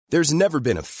There's never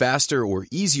been a faster or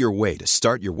easier way to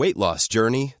start your weight loss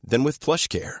journey than with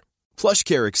PlushCare.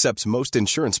 PlushCare accepts most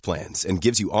insurance plans and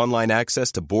gives you online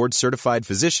access to board-certified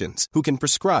physicians who can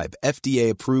prescribe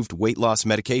FDA-approved weight loss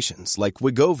medications like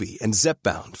Wegovy and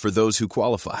Zepbound for those who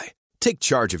qualify. Take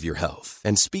charge of your health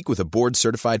and speak with a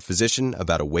board-certified physician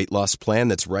about a weight loss plan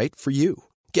that's right for you.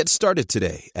 Get started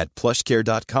today at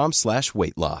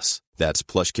plushcare.com/weight loss. That's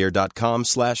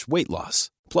plushcare.com/weight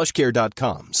loss.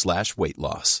 plushcare.com/weight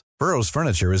loss. Burrow's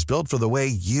furniture is built for the way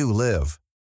you live.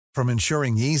 From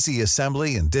ensuring easy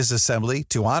assembly and disassembly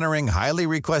to honoring highly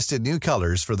requested new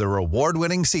colors for their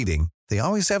award-winning seating, they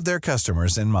always have their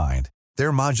customers in mind.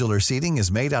 Their modular seating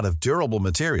is made out of durable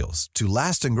materials to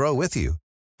last and grow with you.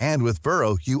 And with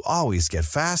Burrow, you always get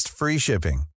fast, free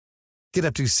shipping. Get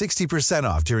up to 60%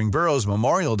 off during Burrow's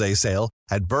Memorial Day sale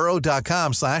at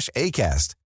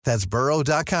burrow.com/ACAST. That's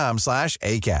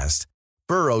burrow.com/ACAST.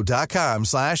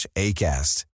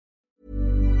 burrow.com/ACAST.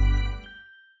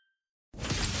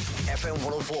 FM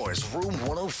 104's Room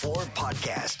 104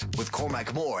 podcast with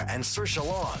Cormac Moore and Saoirse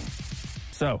Long.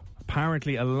 So,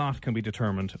 apparently a lot can be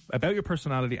determined about your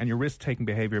personality and your risk-taking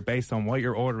behaviour based on what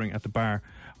you're ordering at the bar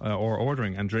or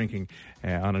ordering and drinking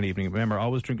on an evening. Remember,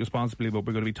 always drink responsibly, but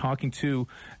we're going to be talking to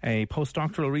a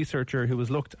postdoctoral researcher who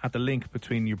has looked at the link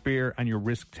between your beer and your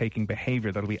risk-taking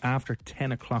behaviour. That'll be after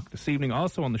 10 o'clock this evening.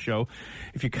 Also on the show,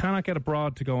 if you cannot get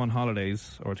abroad to go on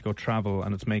holidays or to go travel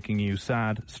and it's making you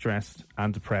sad, stressed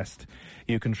and depressed,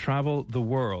 you can travel the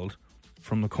world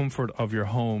from the comfort of your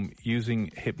home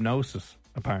using hypnosis,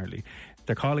 apparently.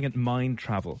 They're calling it mind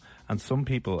travel, and some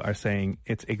people are saying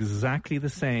it's exactly the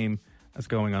same as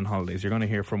going on holidays. You're going to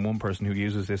hear from one person who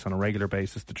uses this on a regular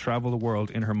basis to travel the world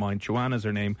in her mind. Joanna's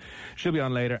her name. She'll be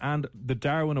on later. And the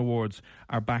Darwin Awards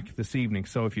are back this evening.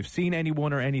 So if you've seen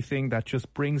anyone or anything that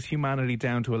just brings humanity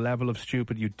down to a level of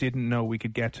stupid you didn't know we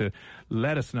could get to,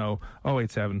 let us know.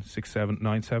 087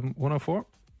 6797 104.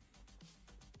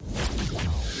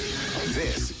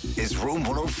 This is Room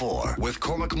 104 with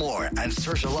Cormac Moore and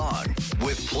Saoirse Long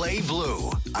with Play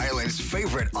Blue, Ireland's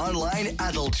favourite online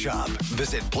adult shop.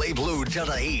 Visit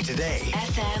playblue.ie today.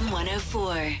 FM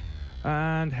 104.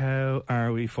 And how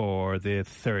are we for the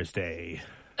Thursday?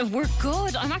 We're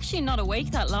good. I'm actually not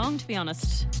awake that long, to be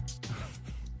honest.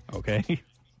 Okay.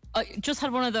 I just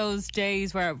had one of those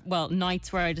days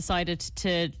nights where I decided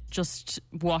to just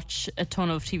watch a ton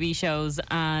of TV shows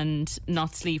and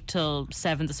not sleep till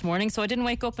 7 this morning. So I didn't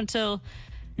wake up until,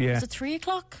 was it 3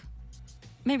 o'clock?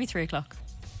 Maybe 3 o'clock.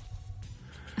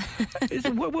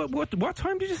 What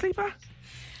time did you sleep at?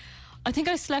 I think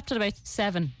I slept at about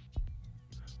 7.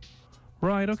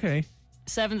 Right, okay.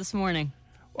 7 this morning.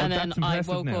 Oh, and then I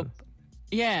woke now. up.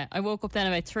 Yeah, I woke up then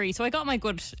about 3. So I got my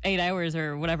good 8 hours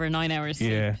or whatever, 9 hours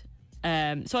sleep. Yeah.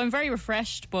 So I'm very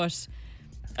refreshed, but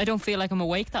I don't feel like I'm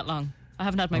awake that long. I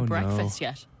haven't had my breakfast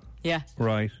yet. Yeah.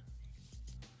 Right.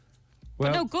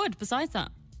 Well, but no, good besides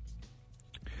that.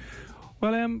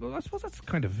 Well, I suppose that's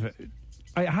kind of...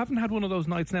 I haven't had one of those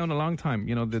nights now in a long time.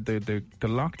 You know, the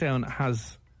lockdown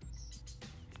has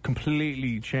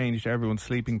completely changed everyone's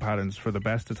sleeping patterns for the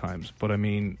best of times. But I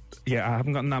mean, yeah, I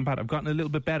haven't gotten that bad. I've gotten a little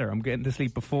bit better. I'm getting to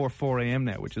sleep before 4 a.m.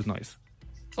 now, which is nice.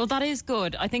 Well, that is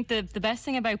good. I think the best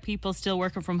thing about people still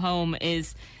working from home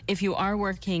is if you are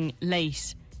working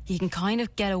late, you can kind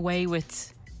of get away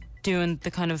with doing the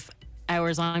kind of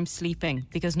hours I'm sleeping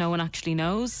because no one actually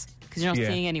knows because you're not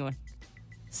seeing anyone.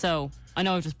 So I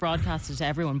know I've just broadcasted to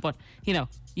everyone, but you know,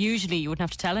 usually you wouldn't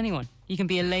have to tell anyone. You can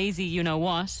be a lazy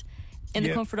you-know-what in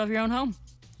the comfort of your own home.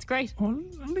 It's great. Well,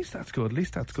 at least that's good.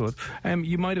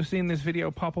 You might have seen this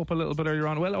video pop up a little bit earlier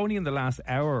on. Well, only in the last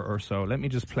hour or so. Let me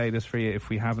just play this for you if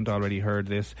we haven't already heard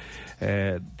this.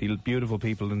 The beautiful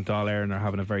people in Dáil Éireann are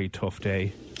having a very tough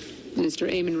day. Minister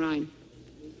Eamon Ryan.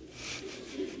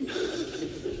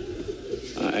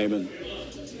 Eamon.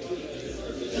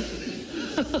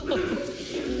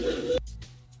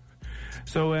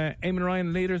 So Eamon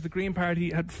Ryan, leader of the Green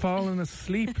Party, had fallen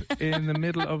asleep in the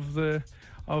middle of the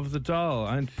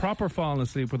Dáil, and proper fallen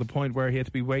asleep to the point where he had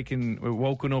to be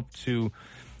woken up to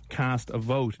cast a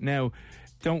vote. Now,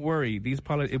 don't worry,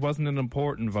 it wasn't an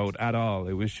important vote at all.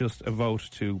 It was just a vote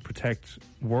to protect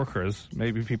workers.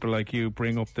 Maybe people like you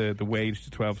bring up the wage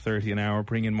to $12.30 an hour,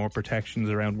 bring in more protections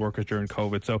around workers during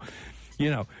COVID. So, you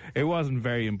know, it wasn't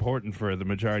very important for the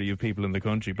majority of people in the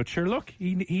country. But sure, look,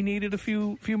 he needed a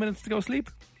few minutes to go sleep.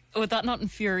 Would that not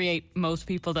infuriate most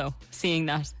people, though, seeing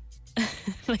that?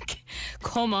 Like,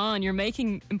 come on, you're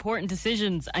making important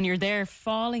decisions and you're there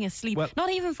falling asleep. Well, not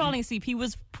even falling asleep, he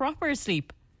was proper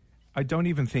asleep. I don't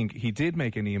even think he did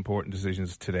make any important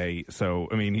decisions today. So,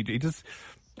 I mean, he just,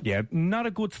 not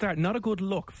a good start, not a good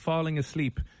look, falling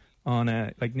asleep on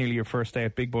like nearly your first day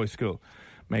at Big Boy School,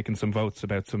 making some votes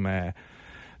about some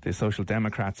the Social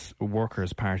Democrats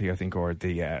Workers' Party, I think, or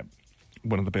the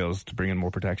one of the bills to bring in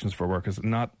more protections for workers.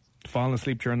 Not falling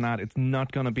asleep during that. It's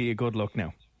not going to be a good look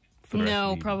now.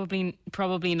 No, probably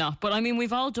not. But I mean,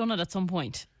 we've all done it at some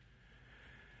point.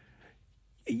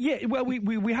 Yeah, well,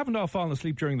 we haven't all fallen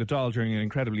asleep during the Dáil during an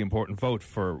incredibly important vote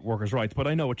for workers' rights. But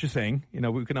I know what you're saying. You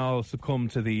know, we can all succumb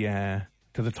to the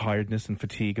tiredness and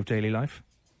fatigue of daily life.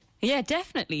 Yeah,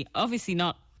 definitely. Obviously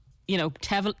not, you know,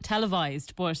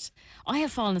 televised. But I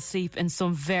have fallen asleep in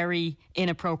some very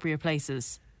inappropriate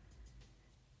places.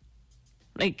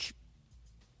 Like,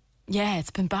 yeah,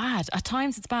 it's been bad. At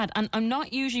times it's bad. And I'm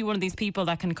not usually one of these people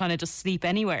that can kind of just sleep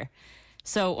anywhere.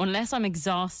 So unless I'm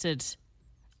exhausted,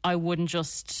 I wouldn't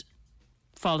just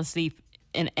fall asleep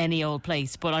in any old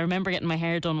place. But I remember getting my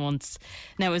hair done once.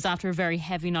 Now, it was after a very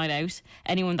heavy night out.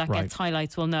 Anyone that gets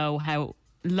highlights will know how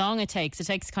long it takes. It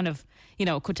takes kind of, you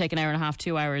know, it could take an hour and a half,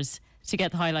 2 hours to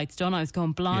get the highlights done. I was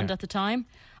going blonde at the time.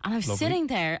 And I was sitting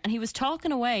there and he was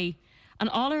talking away. And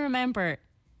all I remember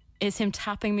is him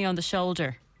tapping me on the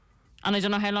shoulder. And I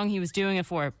don't know how long he was doing it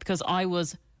for, because I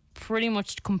was pretty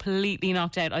much completely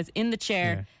knocked out. I was in the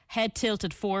chair, head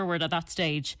tilted forward at that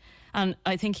stage. And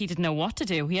I think he didn't know what to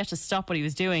do. He had to stop what he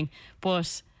was doing.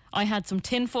 But I had some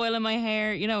tinfoil in my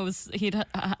hair. You know, he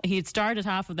had started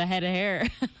half of the head of hair.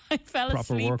 I fell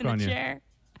asleep in the chair.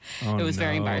 Oh, it was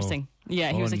very embarrassing.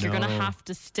 Yeah, he was like, you're going to have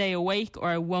to stay awake or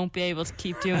I won't be able to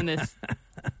keep doing this.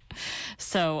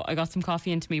 So I got some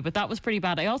coffee into me. But that was pretty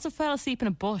bad. I also fell asleep in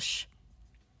a bush.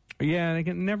 Yeah, and it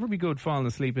can never be good falling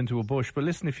asleep into a bush. But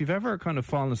listen, if you've ever kind of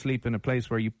fallen asleep in a place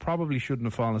where you probably shouldn't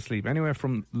have fallen asleep, anywhere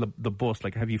from the bus,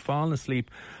 like have you fallen asleep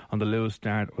on the Luas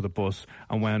Dart or the bus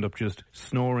and wound up just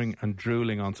snoring and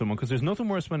drooling on someone? Because there's nothing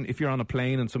worse when if you're on a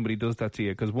plane and somebody does that to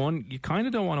you. Because one, you kind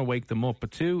of don't want to wake them up,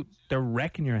 but two, they're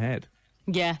wrecking your head.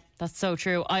 Yeah, that's so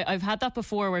true. I've had that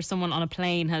before where someone on a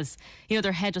plane has, you know,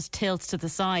 their head just tilts to the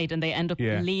side and they end up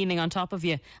leaning on top of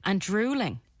you and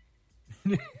drooling.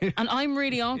 And I'm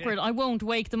really awkward. I won't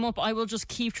wake them up. I will just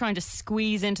keep trying to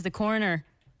squeeze into the corner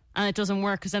and it doesn't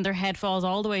work because then their head falls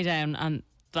all the way down and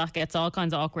that gets all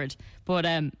kinds of awkward. But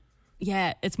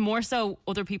yeah, it's more so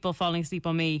other people falling asleep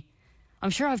on me.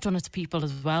 I'm sure I've done it to people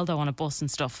as well though on a bus and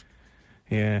stuff.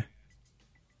 Yeah.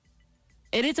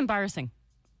 It is embarrassing.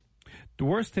 The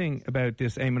worst thing about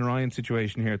this Eamon Ryan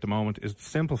situation here at the moment is the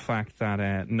simple fact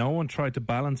that no one tried to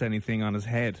balance anything on his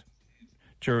head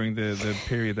during the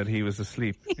period that he was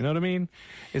asleep. You know what I mean?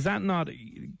 Is that not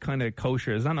kind of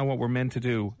kosher? Is that not what we're meant to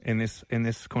do in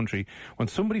this country? When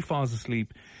somebody falls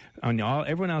asleep and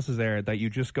everyone else is there, that you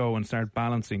just go and start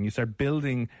balancing. You start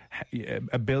building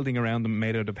a building around them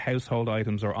made out of household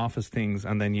items or office things,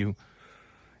 and then you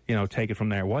know, take it from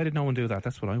there. Why did no one do that?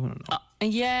 That's what I want to know.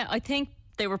 Yeah, I think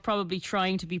they were probably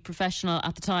trying to be professional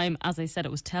at the time. As I said,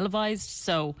 it was televised,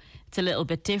 so it's a little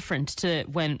bit different to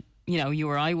when, you know, you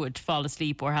or I would fall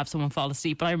asleep or have someone fall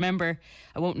asleep. But I remember,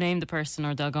 I won't name the person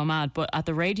or they'll go mad, but at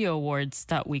the radio awards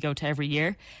that we go to every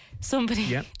year,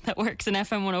 somebody that works in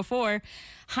FM 104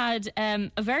 had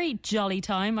a very jolly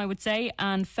time, I would say,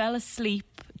 and fell asleep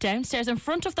downstairs in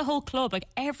front of the whole club. Like,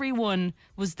 everyone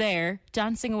was there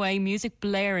dancing away, music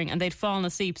blaring, and they'd fallen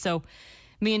asleep. So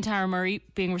me and Tara Murray,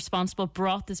 being responsible,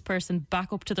 brought this person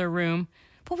back up to their room.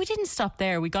 But we didn't stop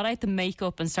there. We got out the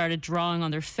makeup and started drawing on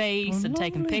their face and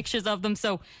taking pictures of them.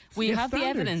 So we have the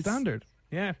evidence. Standard.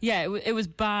 Yeah. Yeah, it was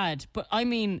bad. But I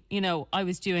mean, you know, I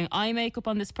was doing eye makeup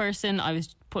on this person. I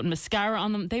was putting mascara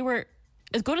on them. They were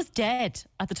as good as dead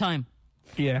at the time.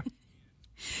 Yeah.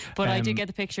 But I did get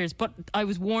the pictures. But I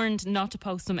was warned not to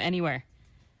post them anywhere.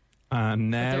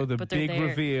 And now the big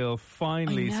reveal,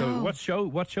 finally. So what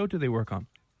show do they work on?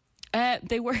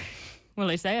 They were, will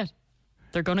I say it?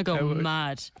 They're going to go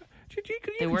mad.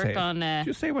 They work on...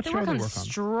 just say what show they work on.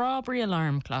 Strawberry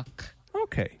Alarm Clock.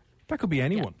 Okay. That could be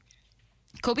anyone.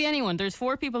 Yeah. Could be anyone. There's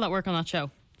 4 people that work on that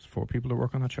show. There's 4 people that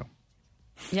work on that show.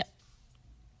 Yeah.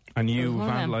 And you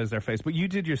vandalised their face. But you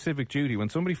did your civic duty. When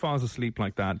somebody falls asleep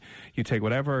like that, you take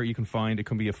whatever you can find. It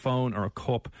can be a phone or a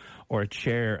cup or a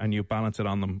chair, and you balance it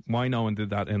on them. Why no one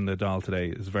did that in the Dáil today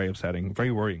is very upsetting,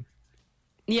 very worrying.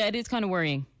 Yeah, it is kind of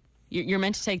worrying. You're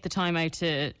meant to take the time out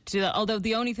to do that. Although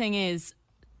the only thing is,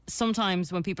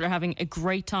 sometimes when people are having a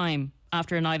great time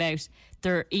after a night out,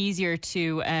 they're easier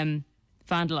to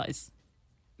vandalise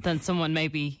than someone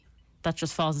maybe that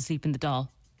just falls asleep in the Dáil.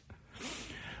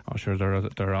 Oh, sure,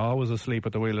 they're always asleep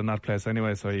at the wheel in that place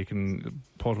anyway, so you can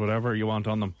put whatever you want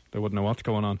on them. They wouldn't know what's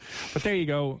going on. But there you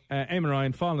go. Eamon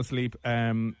Ryan, falling asleep.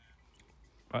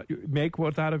 Make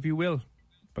what that of you will,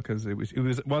 because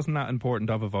it wasn't that important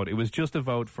of a vote. It was just a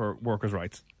vote for workers'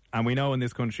 rights. And we know in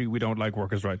this country we don't like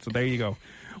workers' rights. So there you go.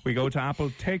 We go to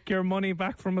Apple, take your money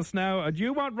back from us now. Do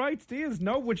you want rights, do you?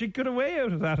 No, would you get away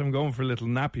out of that? I'm going for a little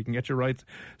nap. You can get your rights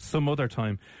some other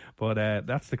time. But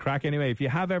that's the crack anyway. If you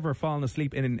have ever fallen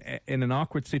asleep in an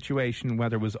awkward situation,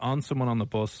 whether it was on someone on the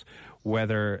bus,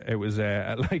 whether it was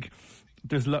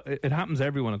it happens to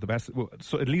everyone at the best.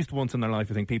 So at least once in their life,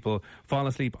 I think people fall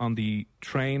asleep on the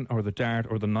train or the Dart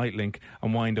or the Nightlink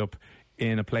and wind up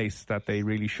in a place that they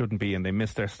really shouldn't be, and they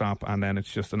miss their stop, and then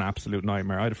it's just an absolute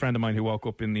nightmare. I had a friend of mine who woke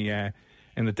up in the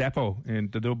depot,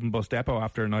 in the Dublin bus depot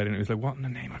after a night, and he was like, what in the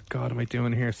name of God am I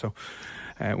doing here? So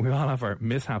we all have our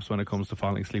mishaps when it comes to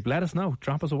falling asleep. Let us know.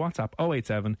 Drop us a WhatsApp,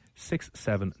 087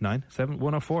 679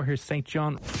 7104. Here's St.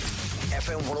 John.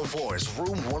 FM 104's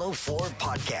Room 104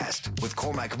 podcast with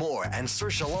Cormac Moore and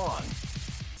Saoirse Long.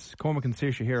 Cormac and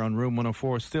Saoirse here on Room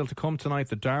 104. Still to come tonight,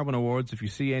 the Darwin Awards. If you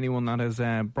see anyone that has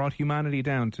brought humanity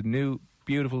down to new,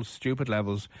 beautiful, stupid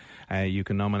levels, you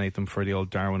can nominate them for the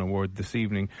old Darwin Award this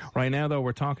evening. Right now, though,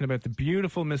 we're talking about the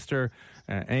beautiful Mr.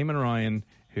 Eamon Ryan,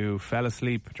 who fell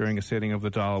asleep during a sitting of the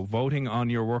Dáil, voting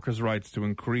on your workers' rights to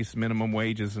increase minimum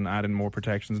wages and add in more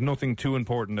protections. Nothing too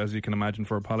important, as you can imagine,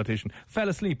 for a politician. Fell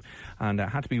asleep and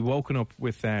had to be woken up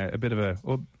with a bit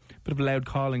of loud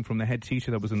calling from the head teacher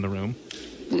that was in the room.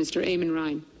 Minister Eamon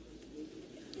Ryan.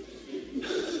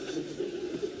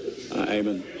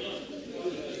 Eamon.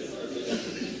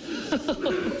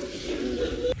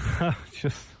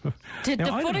 Did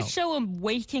the footage show him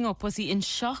waking up? Was he in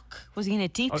shock? Was he in a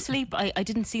deep sleep? I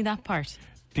didn't see that part.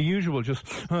 The usual, just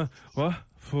what?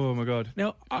 Oh my God!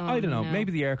 Now I don't know. No.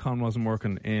 Maybe the aircon wasn't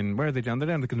working in. Where are they down? They're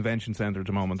down the convention centre at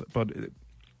the moment. But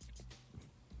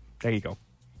there you go.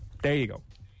 There you go.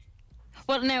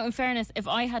 Well, now, in fairness, if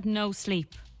I had no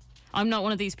sleep, I'm not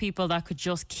one of these people that could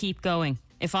just keep going.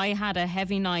 If I had a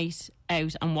heavy night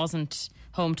out and wasn't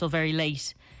home till very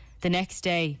late, the next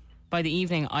day, by the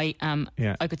evening, I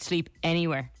could sleep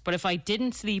anywhere. But if I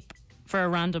didn't sleep for a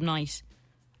random night,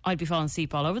 I'd be falling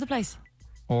asleep all over the place.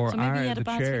 Or so maybe the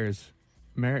chairs...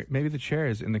 Maybe the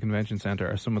chairs in the convention centre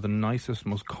are some of the nicest,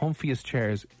 most comfiest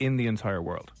chairs in the entire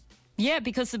world. Yeah,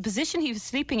 because the position he was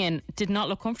sleeping in did not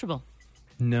look comfortable.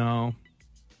 No.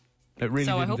 It really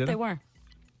didn't. So I hope they were.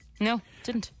 No,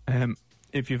 didn't.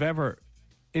 If you've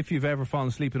ever fallen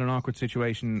asleep in an awkward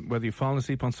situation, whether you've fallen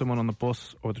asleep on someone on the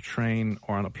bus or the train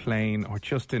or on a plane or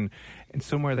just in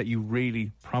somewhere that you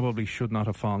really probably should not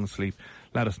have fallen asleep,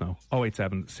 let us know.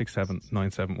 087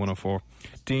 6797 104.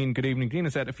 Dean, good evening. Dean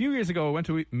has said, a few years ago I went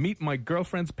to meet my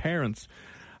girlfriend's parents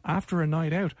after a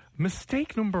night out.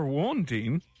 Mistake number one,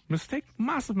 Dean.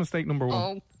 Massive mistake number one.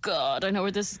 Oh, God, I know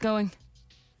where this is going.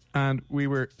 And we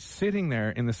were sitting there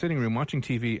in the sitting room watching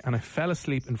TV, and I fell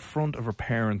asleep in front of her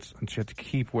parents, and she had to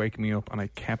keep waking me up, and I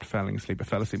kept falling asleep. I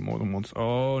fell asleep more than once.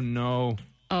 Oh, no.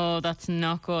 Oh, that's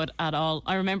not good at all.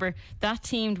 I remember that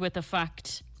teamed with the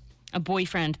fact a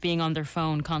boyfriend being on their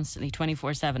phone constantly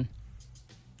 24/7.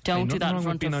 Don't do that in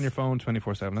front of... being on your phone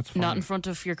 24/7, that's fine. Not in front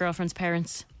of your girlfriend's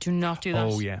parents. Do not do that.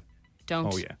 Oh, yeah.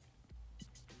 Don't. Oh, yeah.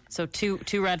 So two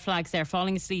red flags there.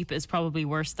 Falling asleep is probably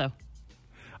worse, though.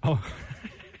 Oh,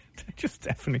 just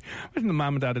definitely. When the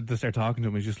mum and dad had to start talking to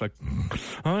him, he's just like,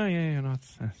 oh, yeah,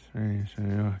 that's very,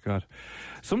 oh, God.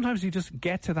 Sometimes you just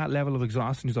get to that level of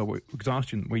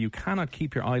exhaustion where you cannot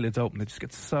keep your eyelids open. They just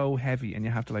get so heavy, and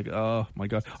you have to oh, my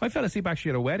God. I fell asleep actually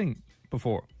at a wedding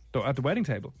before, at the wedding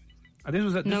table. This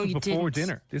was before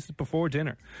dinner. This is before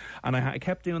dinner. And I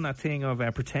kept doing that thing of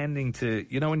pretending to,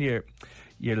 when you're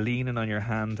leaning on your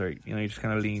hand, or, you just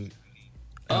kind of lean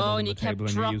and you kept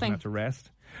dropping. You're using that to rest.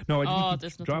 No, I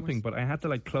didn't keep dropping, but I had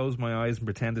to close my eyes and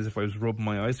pretend as if I was rubbing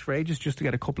my eyes for ages, just to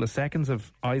get a couple of seconds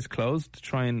of eyes closed to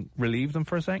try and relieve them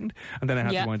for a second. And then I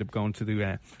had to wind up going to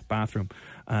the bathroom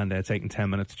and taking 10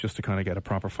 minutes just to kind of get a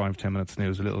proper 5-10 minute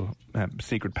snooze, a little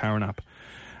secret power nap.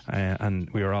 And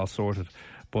we were all sorted.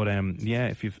 But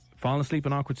if you've fallen asleep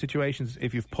in awkward situations,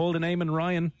 if you've pulled an Eamon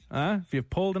Ryan, if you've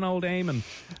pulled an old Eamon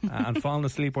and fallen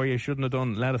asleep where you shouldn't have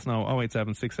done, let us know.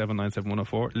 087 6797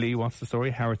 104. Lee, what's the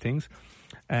story? How are things?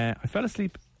 I fell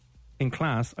asleep in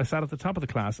class. I sat at the top of the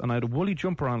class and I had a woolly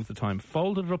jumper on at the time,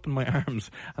 folded it up in my arms,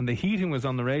 and the heating was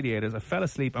on the radiators. I fell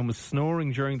asleep and was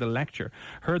snoring during the lecture.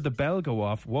 Heard the bell go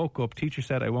off, woke up. Teacher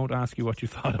said, I won't ask you what you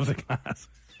thought of the class.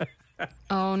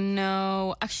 Oh,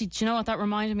 no. Actually, do you know what that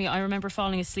reminded me? I remember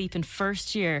falling asleep in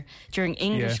first year during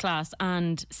English class,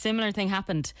 and similar thing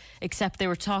happened, except they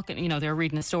were talking, they were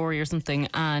reading a story or something,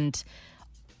 and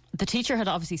the teacher had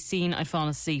obviously seen I'd fallen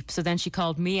asleep. So then she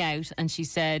called me out and she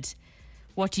said,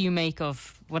 what do you make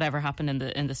of whatever happened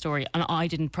in the story? And I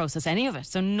didn't process any of it.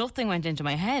 So nothing went into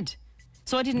my head.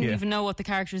 So I didn't even know what the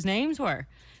characters' names were.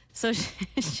 So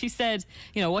she said,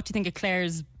 what do you think of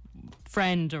Claire's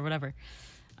friend or whatever.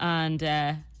 And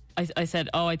I said,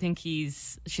 oh, I think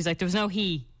he's... She's like, there was no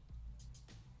he.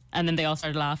 And then they all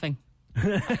started laughing.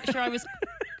 Sure,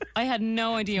 I had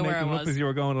no idea where I was. Up as you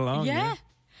were going along. Yeah.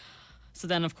 So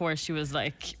then, of course, she was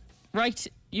like, right,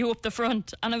 you up the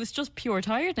front. And it was just pure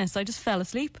tiredness. I just fell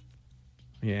asleep.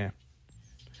 Yeah.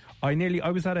 I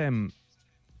was at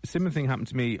similar thing happened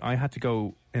to me. I had to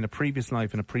go in a previous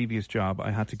life, in a previous job.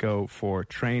 I had to go for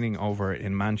training over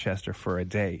in Manchester for a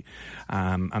day,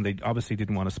 and they obviously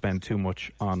didn't want to spend too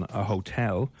much on a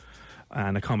hotel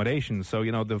and accommodation. So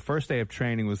the first day of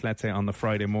training was, let's say, on the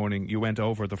Friday morning. You went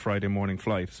over the Friday morning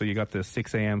flight, so you got the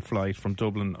 6 a.m. flight from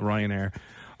Dublin, Ryanair,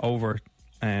 over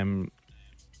to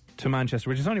Manchester,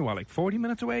 which is only 40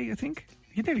 minutes away, I think.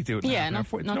 You nearly do it. Yeah,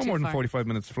 it's no more than 45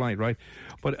 minutes flight, right?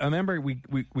 But I remember we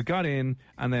got in,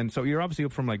 and then so you're obviously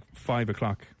up from 5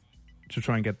 o'clock to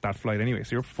try and get that flight anyway.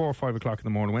 So you're up 4 or 5 o'clock in the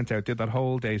morning, went out, did that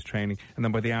whole day's training, and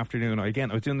then by the afternoon, again,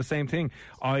 I was doing the same thing.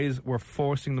 Eyes were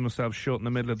forcing themselves shut in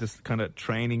the middle of this kind of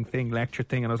training thing, lecture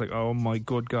thing, and I was like, oh my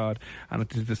good God. And I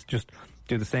did this, just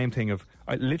do the same thing of,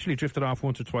 I literally drifted off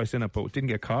once or twice in it, but didn't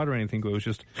get caught or anything, but it was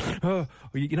just,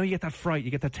 you get that fright,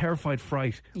 you get that terrified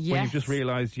fright when you've just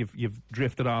realised you've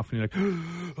drifted off and you're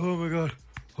like, oh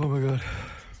my God.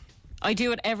 I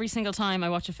do it every single time I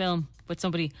watch a film with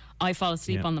somebody. I fall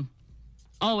asleep on them.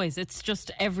 Always. It's just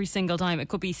every single time. It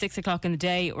could be 6 o'clock in the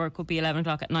day or it could be 11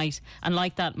 o'clock at night. And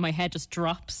like that, my head just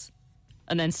drops.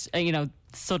 And then,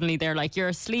 suddenly they're like, you're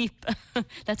asleep.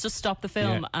 Let's just stop the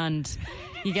film. Yeah. And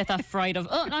you get that fright of,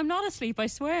 oh, I'm not asleep, I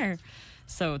swear.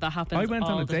 So that happens. I went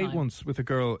on a date time. once with a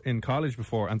girl in college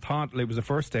before and thought it was a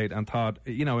first date and thought,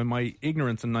 in my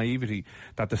ignorance and naivety,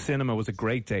 that the cinema was a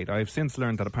great date. I have since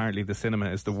learned that apparently the cinema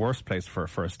is the worst place for a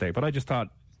first date. But I just thought,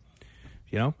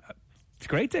 it's a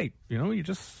great date.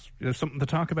 There's something to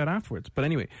talk about afterwards. But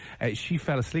anyway, she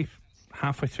fell asleep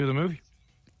halfway through the movie.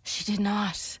 She did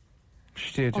not.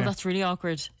 She did. Oh, that's really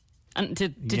awkward. And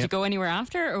did you go anywhere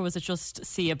after, or was it just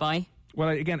see you bye? Well,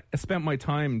 I spent my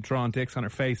time drawing dicks on her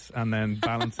face and then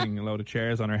balancing a load of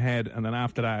chairs on her head, and then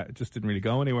after that, it just didn't really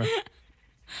go anywhere.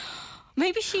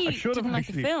 Maybe she didn't like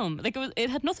the film. It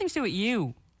had nothing to do with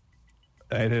you.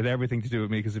 It had everything to do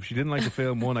with me, because if she didn't like the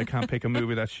film, one, I can't pick a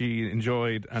movie that she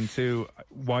enjoyed, and two,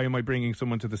 why am I bringing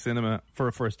someone to the cinema for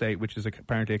a first date, which is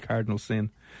apparently a cardinal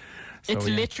sin. So, it's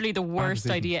literally the worst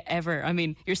idea ever. I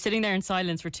mean, you're sitting there in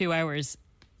silence for 2 hours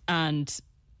and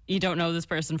you don't know this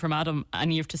person from Adam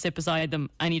and you have to sit beside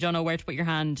them and you don't know where to put your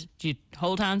hand. Do you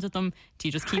hold hands with them? Do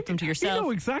you just keep them to yourself? You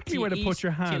know exactly where to put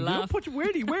your hand.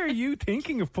 Where are you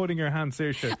thinking of putting your hand,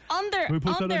 Saoirse? On their Can we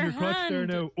put that on your hand. crotch there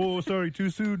now? Oh, sorry, too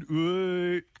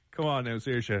soon. Come on now,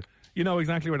 Saoirse. You know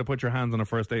exactly where to put your hands on a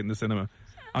first date in the cinema.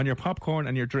 On your popcorn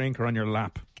and your drink, or on your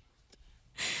lap.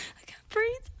 I can't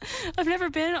breathe. I've never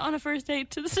been on a first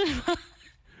date to the cinema.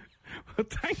 Well,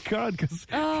 thank God, because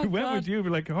you went with you, you'd be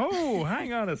like, oh,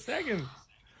 hang on a second.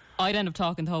 I'd end up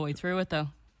talking the whole way through it, though.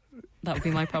 That would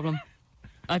be my problem.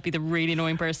 I'd be the really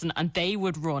annoying person, and they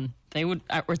would run. They'd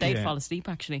fall asleep,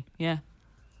 actually. Yeah.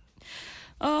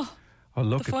 Oh,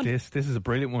 look at this. This is a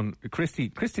brilliant one.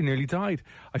 Christy nearly died.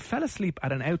 I fell asleep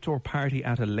at an outdoor party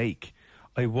at a lake.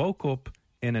 I woke up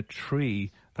in a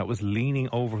tree that was leaning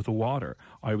over the water.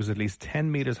 I was at least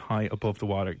 10 metres high above the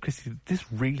water. Christy,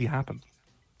 this really happened.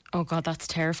 Oh, God, that's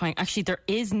terrifying. Actually, there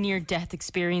is near-death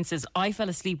experiences. I fell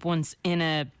asleep once in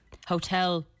a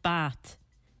hotel bath.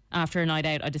 After a night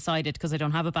out, I decided, because I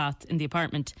don't have a bath in the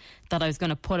apartment, that I was going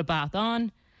to put a bath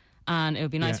on and it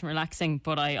would be nice and relaxing.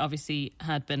 But I obviously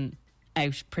had been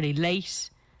out pretty late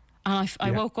and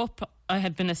I woke up, I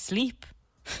had been asleep,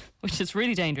 which is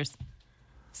really dangerous.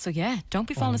 So, yeah, don't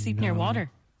be falling asleep near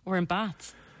water or in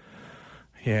baths.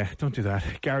 Yeah, don't do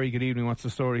that. Gary, good evening. What's the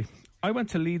story? I went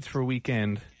to Leeds for a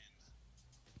weekend.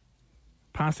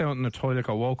 Passed out in the toilet,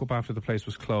 got woke up after the place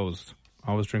was closed.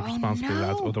 Always drink responsibly,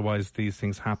 lads, otherwise these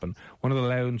things happen. One of the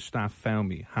lounge staff found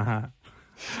me. Haha.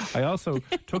 I also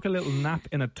took a little nap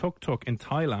in a tuk-tuk in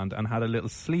Thailand and had a little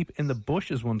sleep in the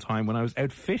bushes one time when I was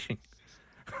out fishing.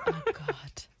 Oh,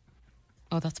 God.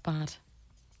 Oh, that's bad.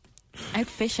 Out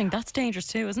fishing, that's dangerous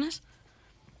too, isn't it?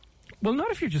 Well,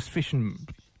 not if you're just fishing,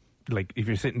 like if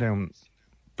you're sitting down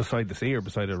beside the sea or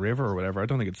beside a river or whatever. I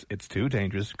don't think it's too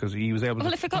dangerous, because he was able to...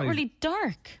 Well, if it got really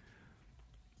dark...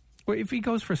 Well, if he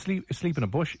goes for sleep in a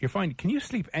bush, you're fine. Can you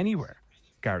sleep anywhere,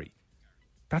 Gary?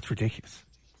 That's ridiculous.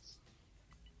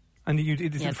 And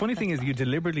the funny thing is, you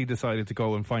deliberately decided to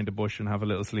go and find a bush and have a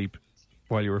little sleep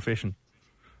while you were fishing.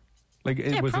 Like,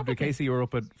 was it the case that you were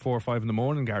up at 4 or 5 in the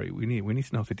morning, Gary? We need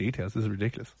to know the details. This is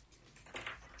ridiculous.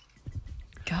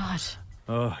 God.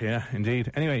 Oh, yeah, indeed.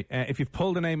 Anyway, if you've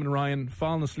pulled an Eamon Ryan,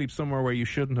 fallen asleep somewhere where you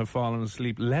shouldn't have fallen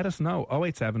asleep, let us know.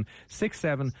 087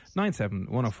 67 97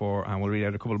 104, and we'll read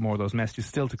out a couple more of those messages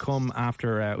still to come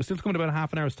after, still to come in about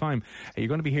half an hour's time. You're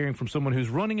going to be hearing from someone who's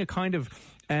running a kind of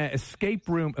escape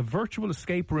room, a virtual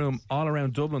escape room all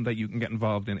around Dublin that you can get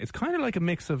involved in. It's kind of like a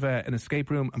mix of an escape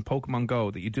room and Pokemon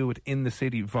Go, that you do it in the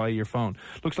city via your phone.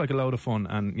 Looks like a load of fun,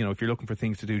 and, you know, if you're looking for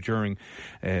things to do during...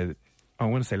 I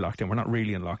want to say lockdown. We're not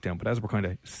really in lockdown, but as we're kind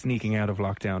of sneaking out of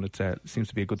lockdown, it seems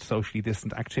to be a good socially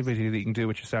distant activity that you can do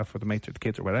with yourself or the mates or the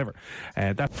kids or whatever.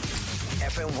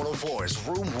 FM 104's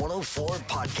Room 104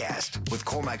 podcast with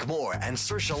Cormac Moore and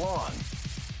Saoirse Long.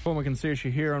 Cormac and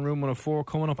Saoirse here on Room 104,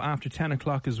 coming up after 10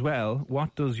 o'clock as well.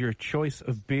 What does your choice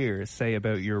of beer say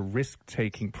about your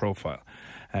risk-taking profile?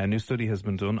 A new study has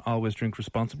been done. Always drink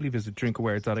responsibly. Visit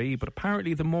drinkaware.ie. But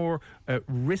apparently the more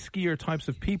riskier types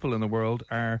of people in the world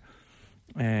are...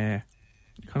 kind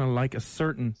of like a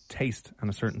certain taste and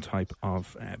a certain type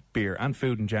of beer and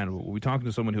food in general. We'll be talking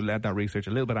to someone who led that research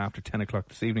a little bit after 10 o'clock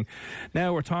this evening.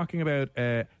 Now we're talking about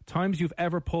times you've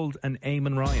ever pulled an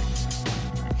Eamon Ryan.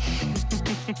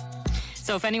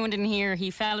 So if anyone didn't hear,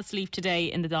 he fell asleep today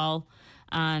in the Dáil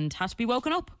and had to be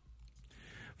woken up.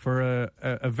 For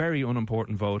a very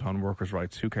unimportant vote on workers'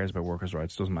 rights. Who cares about workers'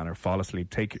 rights? Doesn't matter. Fall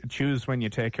asleep. Choose when you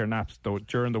take your naps.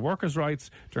 During the workers' rights,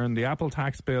 during the Apple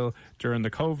tax bill, during the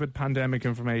COVID pandemic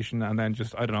information, and then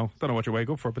just, I don't know what you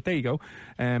wake up for, but there you go.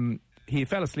 He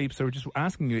fell asleep, so we're just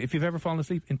asking you if you've ever fallen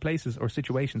asleep in places or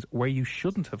situations where you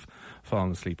shouldn't have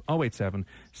fallen asleep. 087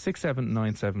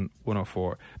 6797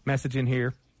 104. Message in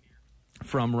here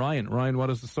from Ryan. Ryan, what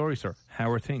is the story, sir?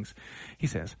 How are things? He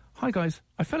says, "Hi guys,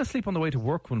 I fell asleep on the way to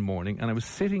work one morning and I was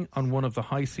sitting on one of the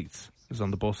high seats." It was on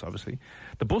the bus, obviously.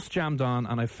 The bus jammed on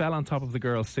and I fell on top of the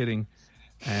girl sitting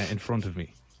in front of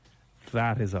me.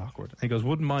 That is awkward. And he goes,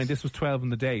 "Wouldn't mind, this was 12 in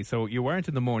the day." So you weren't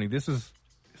in the morning, this is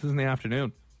in the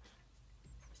afternoon.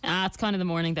 It's kind of the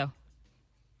morning though.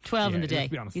 12 in the day.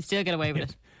 You still get away with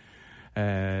it.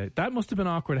 That must have been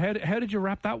awkward. How did you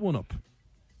wrap that one up?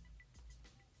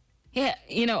 Yeah,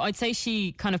 I'd say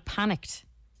she kind of panicked.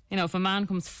 If a man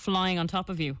comes flying on top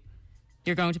of you,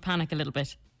 you're going to panic a little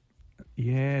bit.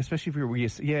 Yeah, especially if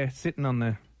you're sitting on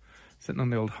the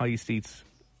old high seats.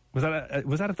 Was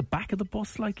that at the back of the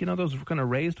bus, like, those kind of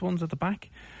raised ones at the back?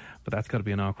 But that's got to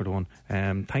be an awkward one.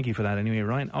 Thank you for that anyway,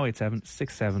 Ryan. 087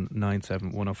 6797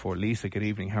 104. Lisa, good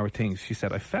evening. How are things? She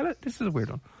said, this is a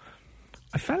weird one.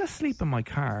 I fell asleep in my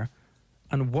car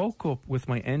and woke up with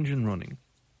my engine running.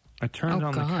 I turned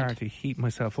on the car to heat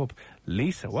myself up.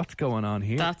 Lisa, what's going on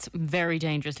here? That's very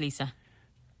dangerous, Lisa.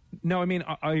 No, I mean,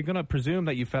 are you going to presume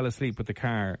that you fell asleep with the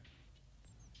car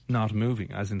not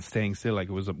moving, as in staying still, like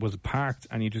it was parked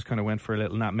and you just kind of went for a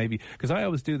little nap? Maybe, because I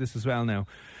always do this as well now.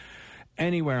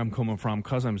 Anywhere I'm coming from,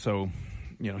 because I'm so,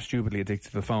 stupidly addicted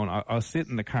to the phone, I'll sit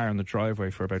in the car in the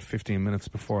driveway for about 15 minutes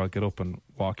before I'll get up and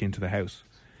walk into the house.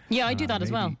 Yeah, I do that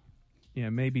as well. Yeah,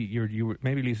 maybe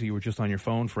maybe Lisa, you were just on your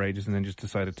phone for ages and then just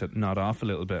decided to nod off a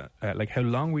little bit. Like, how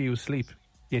long were you asleep?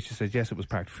 Yes, she said yes, it was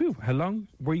parked. Phew, how long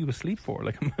were you asleep for?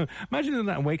 Like, imagine doing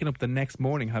that and waking up the next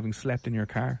morning having slept in your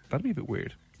car. That'd be a bit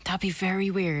weird. That'd be very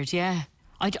weird. Yeah,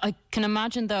 I can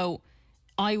imagine though.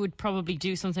 I would probably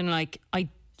do something like I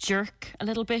jerk a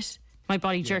little bit. My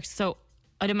body jerks, so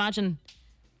I'd imagine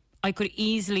I could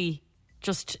easily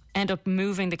just end up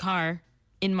moving the car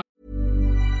in my.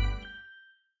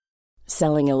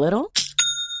 Selling a little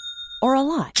or a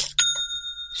lot?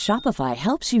 Shopify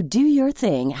helps you do your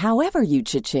thing however you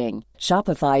cha-ching.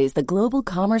 Shopify is the global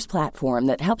commerce platform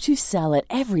that helps you sell at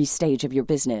every stage of your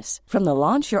business. From the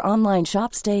launch your online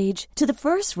shop stage to the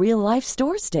first real-life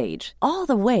store stage, all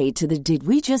the way to the did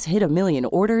we just hit a million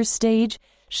orders stage.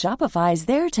 Shopify is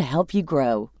there to help you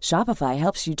grow. Shopify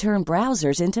helps you turn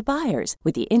browsers into buyers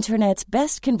with the internet's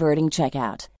best converting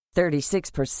checkout.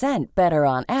 36% better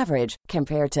on average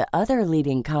compared to other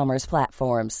leading commerce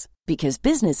platforms. Because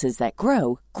businesses that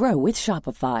grow, grow with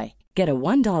Shopify. Get a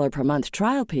 $1 per month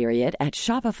trial period at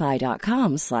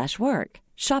shopify.com/work.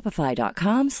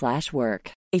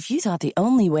 Shopify.com/work. If you thought the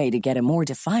only way to get a more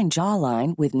defined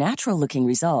jawline with natural-looking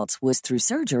results was through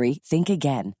surgery, think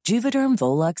again. Juvederm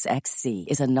Volux XC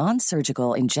is a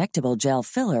non-surgical injectable gel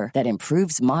filler that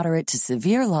improves moderate to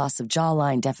severe loss of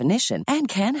jawline definition and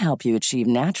can help you achieve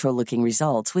natural-looking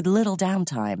results with little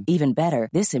downtime. Even better,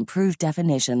 this improved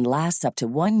definition lasts up to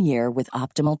 1 year with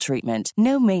optimal treatment.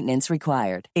 No maintenance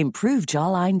required. Improve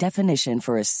jawline definition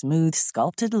for a smooth,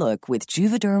 sculpted look with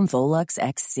Juvederm Volux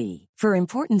XC. For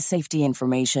important safety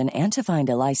information and to find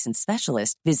a licensed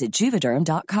specialist, visit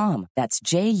Juvederm.com. That's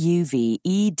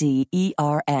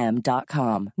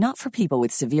JUVEDERM.com. Not for people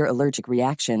with severe allergic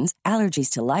reactions, allergies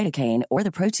to lidocaine, or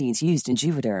the proteins used in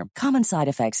Juvederm. Common side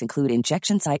effects include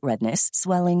injection site redness,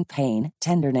 swelling, pain,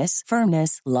 tenderness,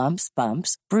 firmness, lumps,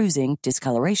 bumps, bruising,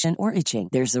 discoloration, or itching.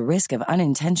 There's a risk of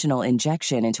unintentional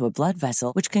injection into a blood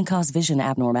vessel, which can cause vision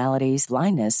abnormalities,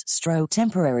 blindness, stroke,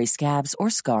 temporary scabs,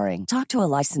 or scarring. Talk to a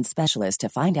licensed specialist to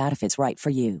find out if it's right for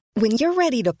you. When you're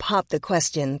ready to pop the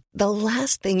question, the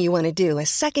last thing you want to do is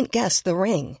second-guess the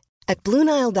ring. At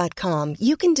BlueNile.com,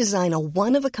 you can design a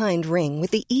one-of-a-kind ring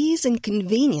with the ease and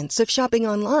convenience of shopping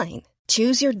online.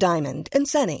 Choose your diamond and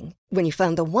setting. When you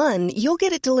find the one, you'll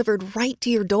get it delivered right to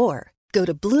your door. Go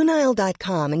to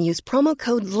BlueNile.com and use promo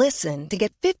code LISTEN to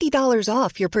get $50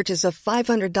 off your purchase of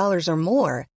 $500 or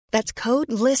more. That's code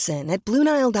LISTEN at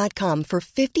BlueNile.com for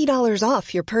 $50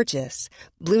 off your purchase.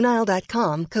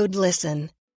 BlueNile.com, code LISTEN.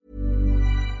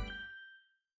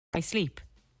 I sleep.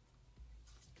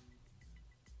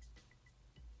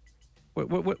 What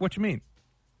do you mean?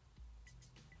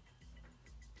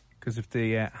 Because if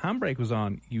the handbrake was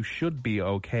on, you should be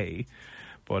okay.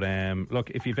 But look,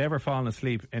 if you've ever fallen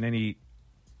asleep in any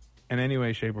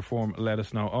way, shape or form, let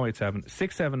us know. 087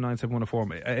 679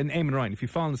 7104. And Eamon Ryan, if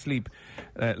you've fallen asleep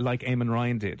like Eamon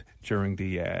Ryan did during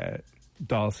the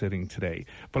doll sitting today.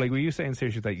 But like, were you saying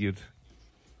seriously that you'd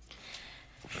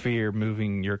fear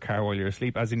moving your car while you're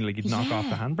asleep, as in like you'd knock off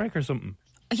the handbrake or something?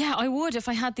 Yeah, I would if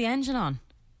I had the engine on.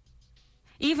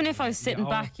 Even if I was sitting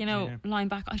back, lying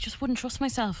back, I just wouldn't trust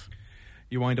myself.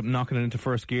 You wind up knocking it into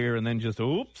first gear and then just,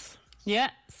 oops. Yeah,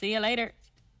 see you later.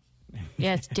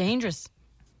 Yeah, it's dangerous.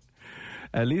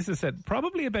 Lisa said,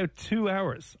 probably about 2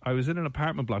 hours. I was in an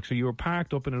apartment block. So you were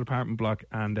parked up in an apartment block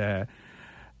and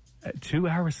 2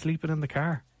 hours sleeping in the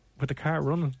car with the car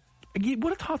running. You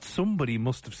would have thought somebody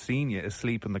must have seen you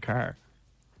asleep in the car.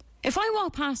 If I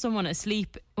walk past someone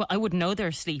asleep, well, I wouldn't know they're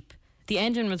asleep. The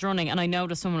engine was running and I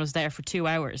noticed someone was there for 2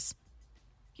 hours.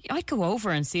 I'd go over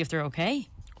and see if they're okay.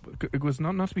 It was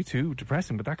not to be too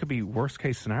depressing, but that could be worst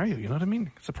case scenario. You know what I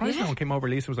mean? Surprised no one came over.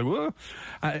 Lisa was like, whoa.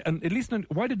 And at least,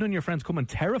 why did none of your friends come and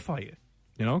terrify you?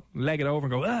 You know, leg it over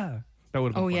and go, ah. That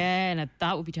would have been fun. Yeah, no,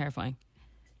 that would be terrifying.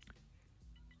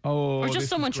 Or just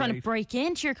someone trying to break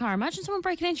into your car. Imagine someone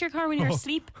breaking into your car when you're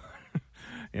asleep.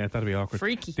 Yeah, that'd be awkward.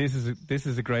 Freaky. This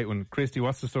is a great one. Christy,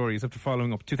 what's the story? Is after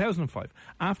following up. 2005.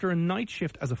 After a night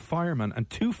shift as a fireman and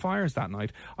 2 fires that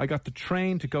night, I got the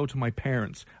train to go to my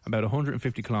parents, about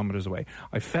 150 kilometres away.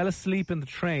 I fell asleep in the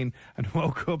train and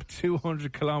woke up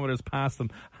 200 kilometres past them,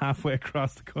 halfway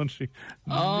across the country.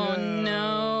 Oh,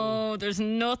 no. There's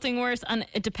nothing worse. And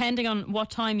depending on what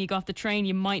time you got the train,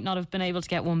 you might not have been able to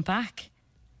get one back.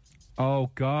 Oh,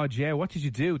 God, yeah. What did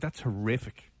you do? That's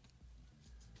horrific.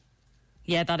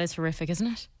 Yeah, that is horrific, isn't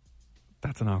it?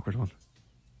 That's an awkward one.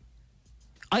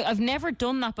 I've never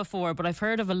done that before, but I've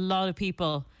heard of a lot of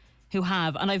people who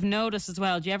have. And I've noticed as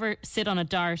well, do you ever sit on a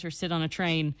dart or sit on a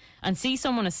train and see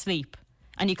someone asleep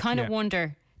and you kind of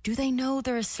wonder, do they know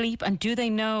they're asleep and do they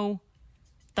know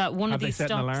that one of these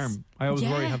stops? Have they set an alarm? I always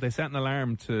worry, have they set an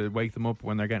alarm to wake them up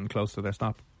when they're getting close to their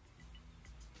stop?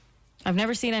 I've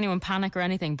never seen anyone panic or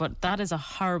anything, but that is a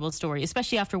horrible story,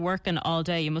 especially after working all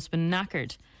day. You must have been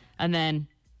knackered. And then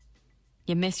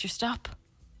you miss your stop.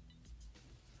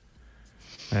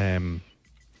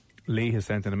 Lee has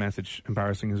sent in a message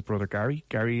embarrassing his brother Gary.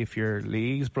 Gary, if you're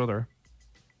Lee's brother,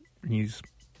 he's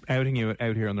outing you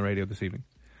out here on the radio this evening.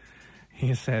 He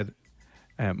has said,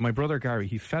 my brother Gary,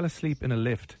 he fell asleep in a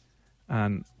lift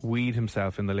and weed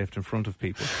himself in the lift in front of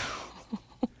people.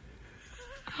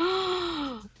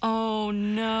 Oh,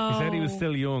 no. He said he was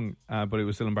still young, but it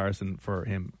was still embarrassing for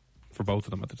him. For both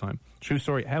of them at the time. True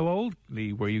story. How old,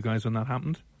 Lee, were you guys when that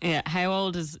happened? Yeah, how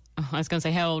old is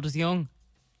young?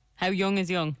 How young is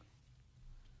young?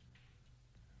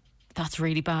 That's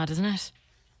really bad, isn't it?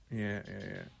 Yeah.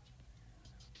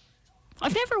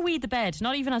 I've never weed the bed,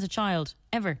 not even as a child,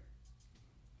 ever.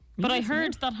 But I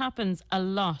heard that happens a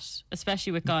lot,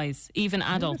 especially with guys, even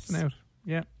adults.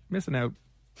 Missing out.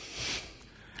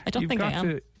 I don't think I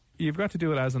am. You've got to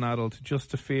do it as an adult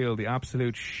just to feel the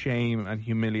absolute shame and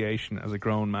humiliation as a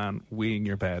grown man weeing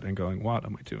your bed and going, what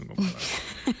am I doing with my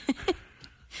life?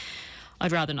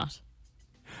 I'd rather not.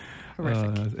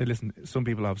 Horrific. Listen, some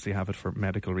people obviously have it for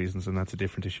medical reasons and that's a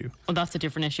different issue. Well, that's a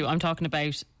different issue. I'm talking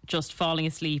about just falling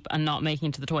asleep and not making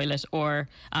it to the toilet, or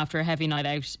after a heavy night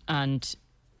out and,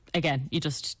 again, you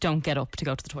just don't get up to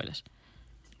go to the toilet.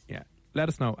 Yeah. Let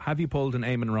us know. Have you pulled an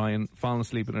Eamon Ryan, fallen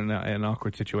asleep in an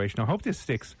awkward situation? I hope this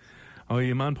sticks. Oh,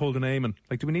 your man pulled an Eamon.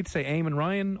 Like, do we need to say Eamon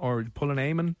Ryan or pull an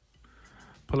Eamon?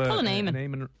 Pull an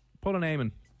Eamon. pull an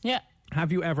Eamon. Yeah.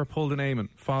 Have you ever pulled an Eamon,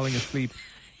 falling asleep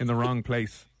in the wrong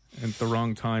place at the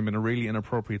wrong time in a really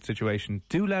inappropriate situation?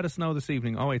 Do let us know this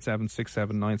evening, 087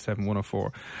 6797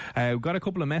 104. We've got a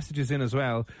couple of messages in as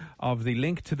well of the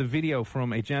link to the video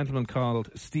from a gentleman called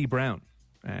Steve Brown.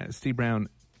 Steve Brown,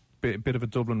 bit of a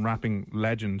Dublin rapping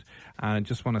legend, and I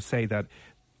just want to say that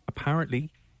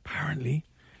apparently,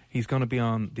 he's going to be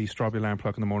on the Strawberry Alarm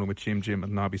Clock in the Morning with Jim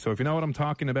and Nobby. So if you know what I'm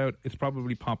talking about, it's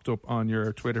probably popped up on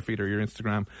your Twitter feed or your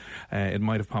Instagram. It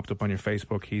might have popped up on your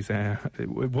Facebook. He's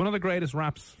one of the greatest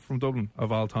raps from Dublin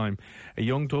of all time. A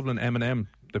young Dublin Eminem,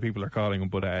 the people are calling him,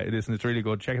 but it's really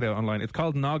good. Check it out online. It's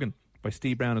called Noggin by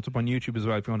Steve Brown. It's up on YouTube as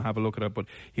well if you want to have a look at it. But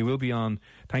he will be on.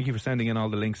 Thank you for sending in all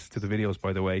the links to the videos,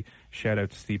 by the way. Shout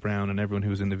out to Steve Brown and everyone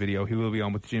who's in the video. He will be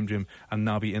on with Jim and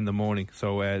Nobby in the morning.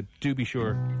 So do be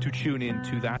sure to tune in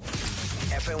to that.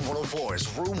 FM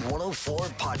 104's Room 104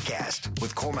 podcast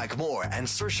with Cormac Moore and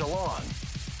Saoirse Long.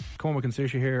 Cormac and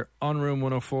Saoirse here on Room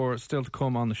 104. Still to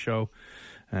come on the show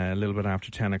a little bit after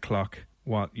 10 o'clock.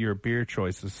 What your beer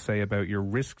choices say about your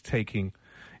risk-taking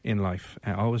in life.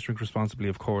 Always drink responsibly,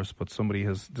 of course, but somebody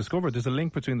has discovered there's a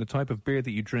link between the type of beer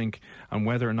that you drink and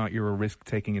whether or not you're a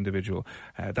risk-taking individual.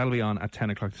 That'll be on at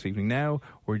 10 o'clock this evening. Now,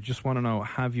 we just want to know,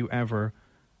 have you ever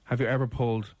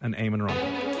pulled an Eamon wrong?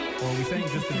 Or are we saying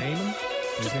just an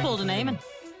Eamon? Just pulled an Eamon.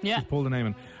 Yeah. Just pulled an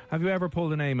Eamon. Have you ever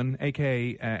pulled an Eamon,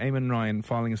 a.k.a. Eamon Ryan,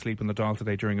 falling asleep in the Dáil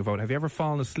today during a vote? Have you ever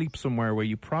fallen asleep somewhere where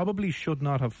you probably should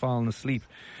not have fallen asleep?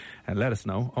 Let us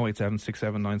know, 087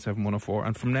 6797 104.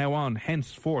 And from now on,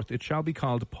 henceforth, it shall be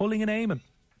called pulling an Eamon.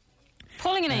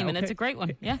 Pulling an Eamon, okay. It's a great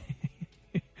one, yeah.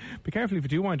 Be careful if you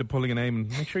do wind up pulling an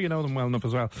Eamon. Make sure you know them well enough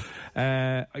as well.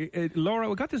 Laura,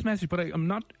 we got this message, but I'm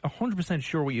not 100%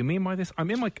 sure what you mean by this. I'm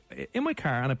in my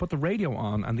car and I put the radio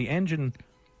on and the engine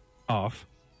off.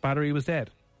 Battery was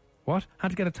dead. What? Had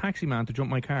to get a taxi man to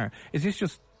jump my car. Is this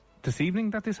just this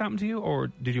evening that this happened to you, or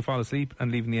did you fall asleep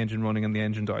and leaving the engine running and the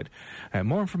engine died?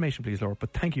 More information, please, Laura,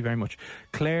 but thank you very much.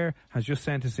 Claire has just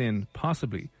sent us in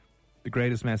possibly the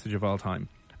greatest message of all time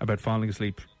about falling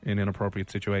asleep in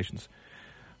inappropriate situations.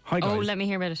 Hi, guys. Oh, let me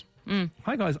hear about it.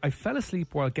 Hi, guys. I fell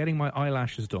asleep while getting my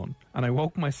eyelashes done, and I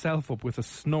woke myself up with a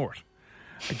snort.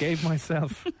 I gave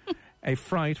myself a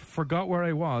fright, forgot where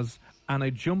I was, and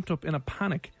I jumped up in a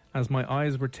panic as my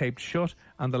eyes were taped shut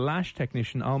and the lash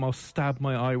technician almost stabbed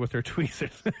my eye with her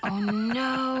tweezers. Oh,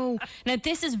 no. Now,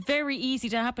 this is very easy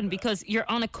to happen because you're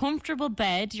on a comfortable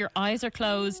bed, your eyes are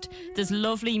closed, there's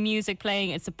lovely music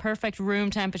playing, it's the perfect room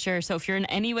temperature, so if you're in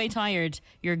any way tired,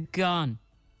 you're gone.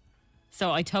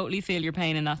 So I totally feel your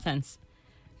pain in that sense.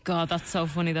 God, that's so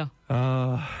funny, though.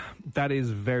 That is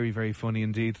very, very funny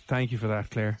indeed. Thank you for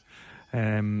that, Claire.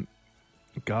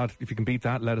 God, if you can beat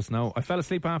that, let us know. I fell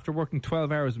asleep after working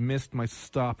 12 hours, missed my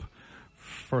stop.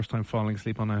 First time falling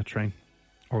asleep on a train.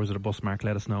 Or was it a bus, Mark?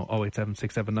 Let us know. 087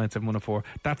 6797 104.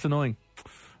 That's annoying.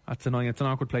 That's annoying. It's an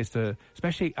awkward place to,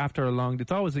 especially after a long,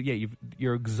 it's always,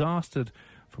 you're exhausted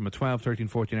from a 12, 13,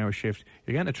 14-hour shift.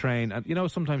 You're getting a train, and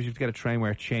sometimes you have to get a train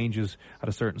where it changes at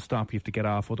a certain stop. You have to get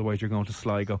off, otherwise you're going to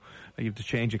Sligo. You have to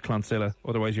change at Clonsilla,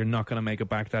 otherwise you're not going to make it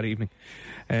back that evening.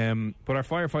 But our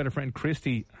firefighter friend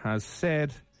Christy has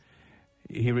said,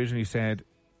 he originally said,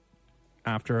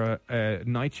 after a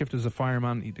night shift as a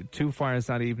fireman, he did 2 fires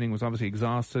that evening, was obviously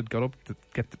exhausted, got up to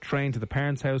get the train to the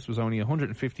parents' house, was only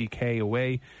 150k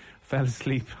away, fell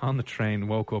asleep on the train,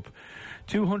 woke up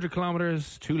 200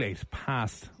 kilometres too late,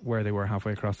 past where they were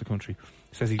halfway across the country.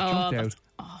 He says he jumped out.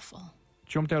 Awful.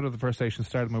 Jumped out of the first station,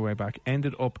 started my way back,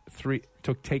 ended up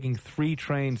taking 3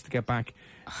 trains to get back.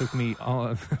 Took me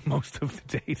most of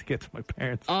the day to get to my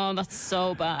parents. Oh, that's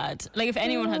so bad. Like, if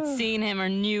anyone had seen him or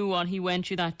knew what he went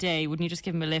through that day, wouldn't you just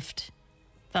give him a lift?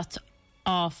 That's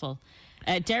awful.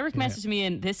 Derek messaged me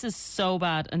in, this is so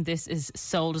bad and this is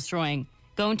soul destroying.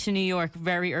 Going to New York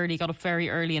very early, got up very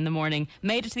early in the morning,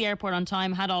 made it to the airport on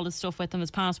time, had all his stuff with him,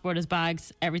 his passport, his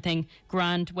bags, everything,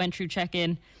 grand, went through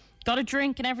check-in, got a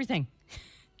drink and everything.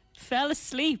 Fell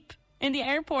asleep in the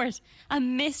airport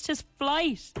and missed his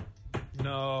flight.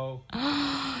 No.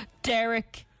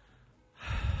 Derek.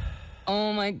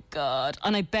 Oh my God.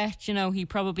 And I bet, he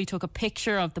probably took a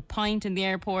picture of the pint in the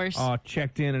airport. Oh,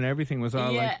 checked in and everything was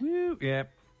all like, woo, yeah.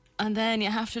 And then you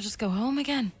have to just go home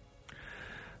again.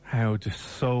 How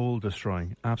soul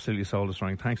destroying. Absolutely soul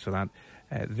destroying. Thanks for that.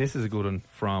 This is a good one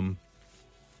from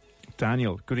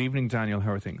Daniel. Good evening, Daniel.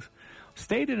 How are things?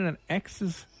 Stayed in an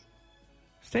ex's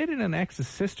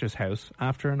sister's house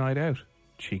after a night out.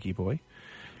 Cheeky boy.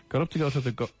 Got up to go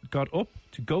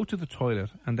to the toilet,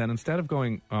 and then instead of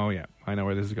going, oh yeah, I know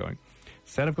where this is going.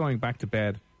 Instead of going back to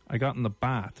bed, I got in the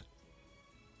bath.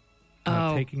 Oh,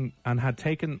 had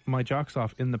taken my jocks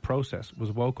off in the process.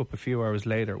 Was woke up a few hours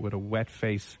later with a wet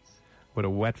face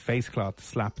cloth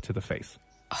slapped to the face.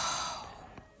 Oh.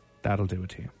 That'll do it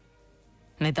to you.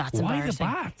 Now that's embarrassing.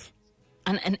 Why the bat?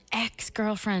 And an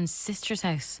ex-girlfriend's sister's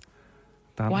house.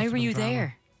 Why were you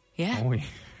there? Yeah. Oh,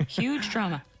 Huge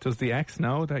drama. Does the ex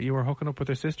know that you were hooking up with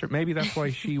her sister? Maybe that's why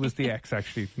she was the ex,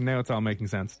 actually. Now it's all making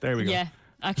sense. There we go. Yeah,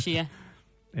 actually,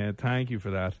 yeah. Thank you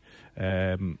for that.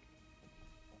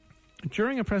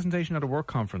 During a presentation at a work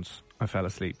conference, I fell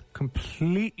asleep.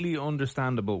 Completely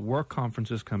understandable. Work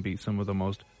conferences can be some of the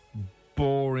most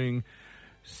boring,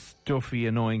 stuffy,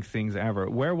 annoying things ever.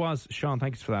 Where was Sean?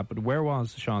 Thanks for that. But where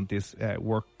was Sean? This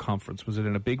work conference, was it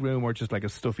in a big room or just like a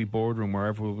stuffy boardroom where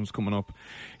everyone's coming up?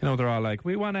 You know, they're all like,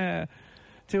 "We want to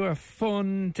do a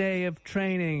fun day of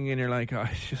training," and you're like, "Oh,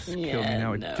 just kill me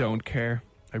now." I don't care.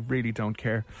 I really don't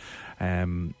care.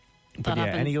 But yeah,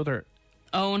 any other?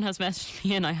 Owen has messaged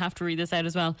me, and I have to read this out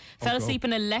as well. Fell asleep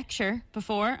in a lecture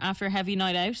before after a heavy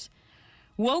night out.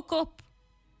 Woke up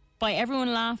by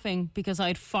everyone laughing because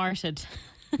I'd farted.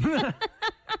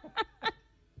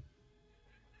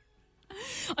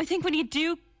 I think when you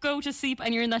do go to sleep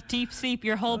and you're in that deep sleep,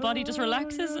 your whole body just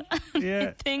relaxes.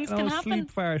 Yeah, things can happen.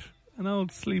 An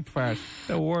old sleep fart.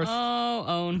 The worst. Oh,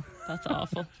 Owen, that's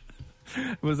awful.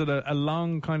 Was it a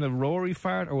long kind of roary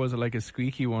fart, or was it like a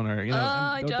squeaky one? Or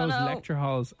I don't know. Lecture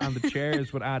halls and the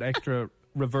chairs would add extra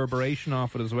reverberation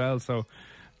off it as well. So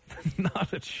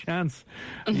not a chance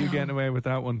you getting away with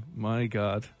that one. My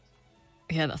God.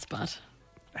 Yeah, that's bad.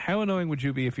 How annoying would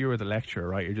you be if you were the lecturer,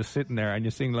 right? You're just sitting there and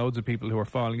you're seeing loads of people who are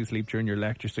falling asleep during your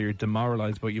lecture, so you're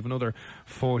demoralised, but you've another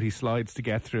 40 slides to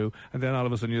get through, and then all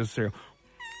of a sudden you just hear...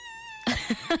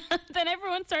 Then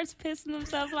everyone starts pissing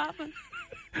themselves laughing.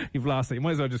 You've lost it. You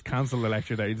might as well just cancel the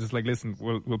lecture there. You're just like, listen,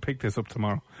 we'll pick this up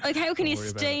tomorrow. Like, how can you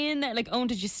stay in there? Like, oh,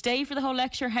 did you stay for the whole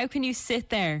lecture? How can you sit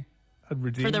there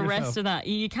for the rest of that?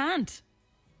 You can't.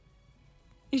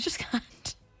 You just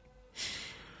can't.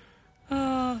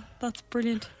 Oh, that's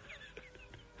brilliant.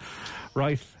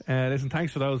 Right. Listen,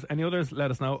 thanks for those. Any others?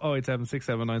 Let us know.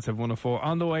 08767971004.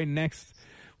 On the way next,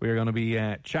 we are going to be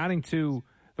chatting to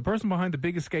the person behind the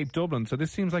Big Escape Dublin. So this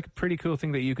seems like a pretty cool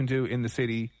thing that you can do in the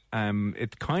city.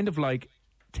 It's kind of like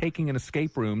taking in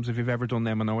escape rooms, if you've ever done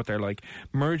them and know what they're like,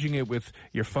 merging it with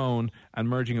your phone and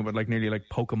merging it with nearly like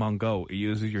Pokemon Go. It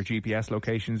uses your GPS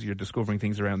locations, you're discovering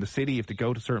things around the city, you have to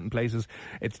go to certain places.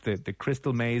 It's the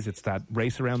Crystal Maze, it's that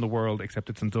race around the world, except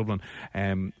it's in Dublin.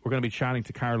 We're going to be chatting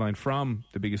to Caroline from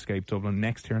the Big Escape Dublin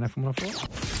next here on FM 104.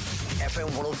 FM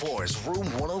 104's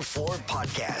Room 104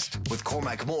 podcast with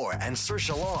Cormac Moore and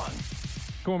Saoirse Long.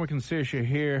 Cormac and Saoirse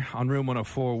here on Room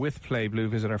 104 with Play Blue.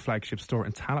 Visit our flagship store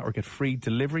in Tallaght or get free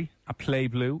delivery at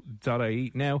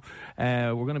playblue.ie. Now,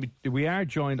 we are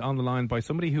joined on the line by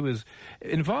somebody who is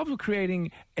involved with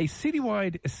creating a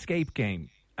citywide escape game.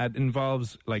 It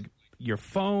involves your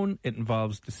phone, it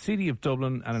involves the city of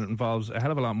Dublin, and it involves a hell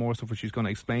of a lot more stuff which she's going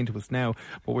to explain to us now.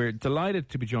 But we're delighted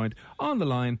to be joined on the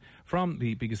line from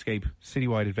the Big Escape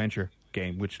Citywide Adventure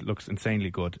game, which looks insanely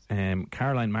good.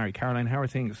 Caroline Murray. Caroline, how are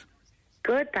things?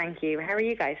 Good, thank you. How are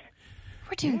you guys?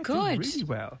 We're doing good. Really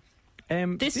well.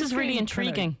 This is really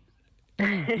intriguing.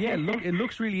 It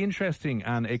looks really interesting,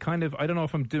 and it kind of, I don't know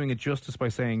if I'm doing it justice by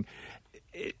saying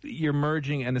you're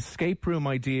merging an escape room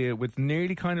idea with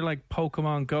nearly kind of like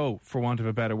Pokemon Go, for want of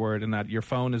a better word, in that your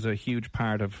phone is a huge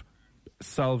part of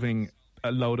solving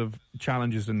a load of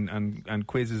challenges and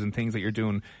quizzes and things that you're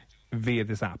doing via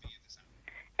this app.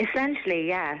 Essentially,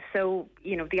 yeah. So,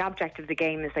 the object of the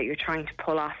game is that you're trying to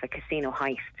pull off a casino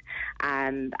heist.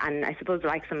 And I suppose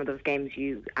like some of those games,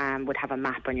 you would have a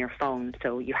map on your phone,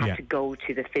 so you have to go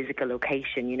to the physical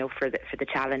location, for the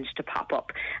challenge to pop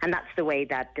up. And that's the way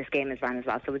that this game is run as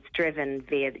well. So it's driven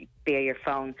via your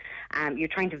phone. You're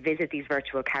trying to visit these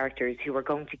virtual characters who are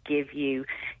going to give you,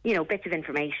 bits of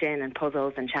information and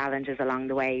puzzles and challenges along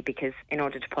the way, because in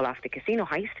order to pull off the casino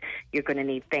heist, you're going to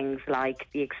need things like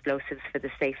the explosives for the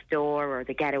safe door or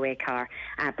the getaway car.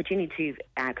 But you need to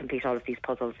complete all of these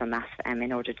puzzles and that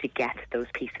in order to get those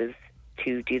pieces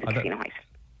to do the casino heist.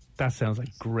 That sounds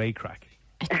like great crack.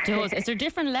 It does. Is there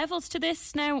different levels to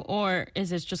this now, or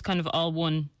is it just kind of all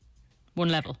one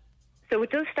level? So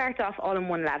it does start off all in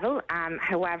one level.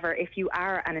 However, if you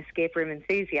are an escape room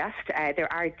enthusiast,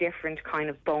 there are different kind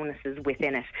of bonuses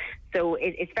within it. So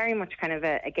it's very much kind of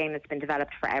a game that's been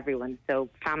developed for everyone. So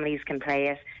families can play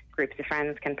it, groups of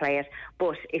friends can play it.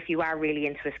 But if you are really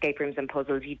into escape rooms and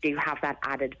puzzles, you do have that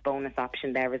added bonus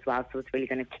option there as well. So it's really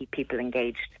going to keep people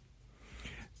engaged.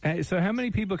 So how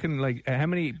many people how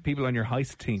many people on your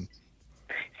heist team?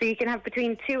 So you can have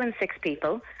between 2 and 6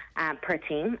 people. per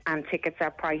team, and tickets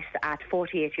are priced at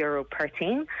 €48 per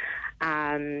team.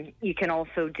 You can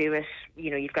also do it,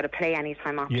 you've got a play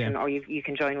anytime option, or you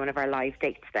can join one of our live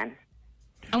dates then.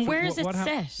 And where is it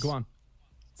set? Go on.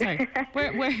 Sorry,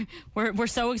 we're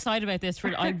so excited about this.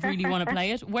 I really want to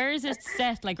play it. Where is it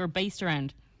set, or based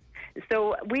around?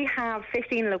 So we have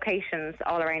 15 locations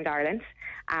all around Ireland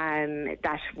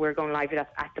that we're going live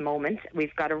at the moment.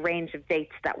 We've got a range of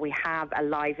dates that we have a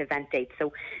live event date.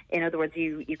 So in other words,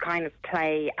 you kind of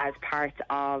play as part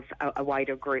of a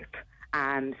wider group.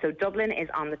 So Dublin is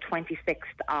on the 26th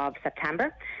of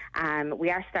September. We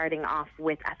are starting off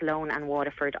with Athlone and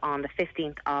Waterford on the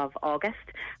 15th of August,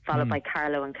 followed by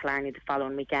Carlow and Killarney the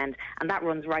following weekend. And that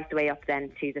runs right the way up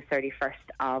then to the 31st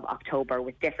of October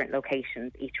with different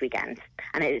locations each weekend.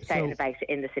 And it's out and about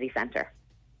in the city centre.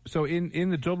 So in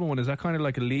the Dublin one, is that kind of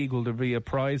like a league? Will there be a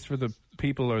prize for the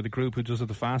people or the group who does it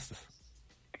the fastest?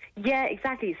 Yeah,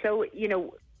 exactly. So,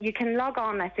 you can log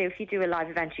on, let's say if you do a live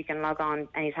event, you can log on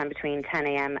anytime between 10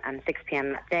 a.m. and 6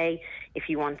 p.m. that day. If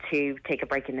you want to take a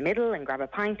break in the middle and grab a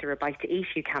pint or a bite to eat,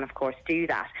 you can, of course, do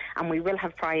that. And we will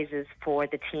have prizes for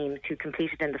the team to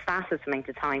complete it in the fastest amount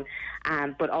of time,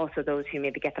 but also those who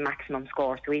maybe get the maximum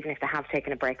score. So even if they have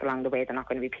taken a break along the way, they're not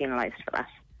going to be penalised for that.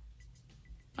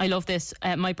 I love this.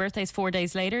 My birthday's 4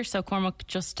 days later, so Cormac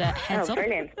just heads up.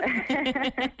 Brilliant.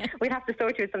 We'd have to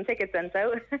sort you with some tickets then,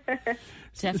 so.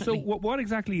 Definitely. So what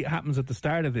exactly happens at the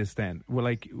start of this then? Well,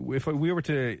 if we were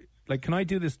to, can I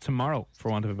do this tomorrow, for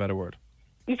want of a better word?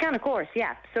 You can, of course,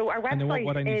 yeah. So our website and then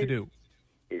what I need to do?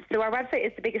 So our website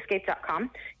is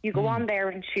thebigescape.com. You go on there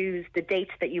and choose the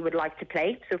dates that you would like to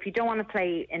play. So if you don't want to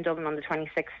play in Dublin on the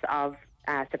 26th of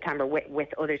September with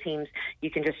other teams, you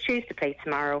can just choose to play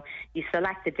tomorrow. You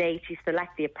select the date, you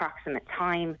select the approximate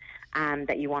time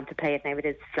that you want to play it. Now it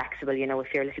is flexible,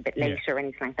 if you're a little bit late or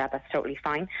anything like that, that's totally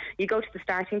fine. You go to the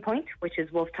starting point, which is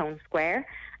Wolftown Square,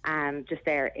 just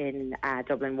there in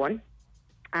Dublin 1.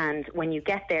 And when you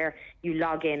get there, you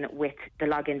log in with the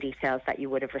login details that you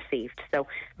would have received. So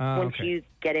once you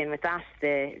get in with that,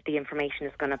 the information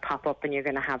is going to pop up, and you're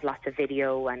going to have lots of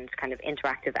video and kind of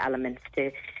interactive elements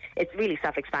to. It's really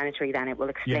self-explanatory. Then it will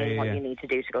explain what you need to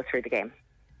do to go through the game.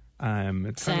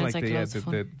 It's kind of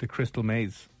like the Crystal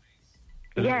Maze.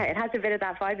 Yeah, it has a bit of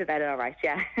that vibe about it, all right,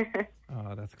 yeah.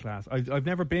 Oh, that's class. I've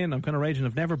never been, I'm kind of raging,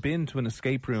 I've never been to an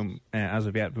escape room as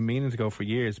of yet. I've been meaning to go for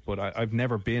years, but I've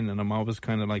never been, and I'm always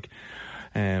kind of like,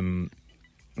 I'm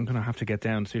going to have to get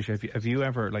down. Seriously, have you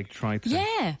ever tried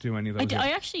to do any of those? I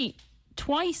actually,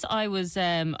 twice I was,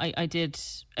 I did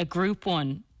a group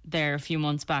one there a few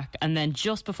months back, and then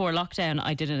just before lockdown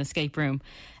I did an escape room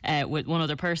with one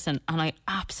other person, and I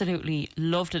absolutely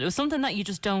loved it. It was something that you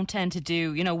just don't tend to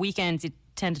do. Weekends you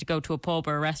tend to go to a pub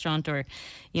or a restaurant, or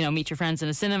meet your friends in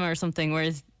a cinema or something,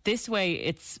 whereas this way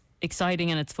it's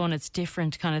exciting and it's fun, it's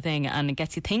different kind of thing, and it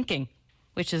gets you thinking,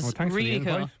 which is really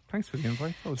cool. Thanks for the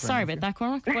invite. Sorry about that,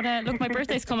 Cormac, but look, my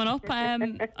birthday's coming up.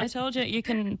 I told you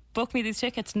can book me these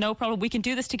tickets, no problem. We can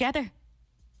do this together.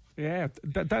 Yeah,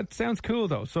 that sounds cool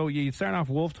though. So you start off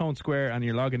Wolftown Square and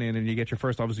you're logging in, and you get your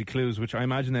first obviously clues, which I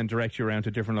imagine then direct you around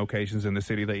to different locations in the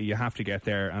city that you have to get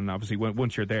there. And obviously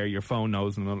once you're there, your phone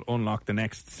knows and it'll unlock the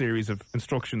next series of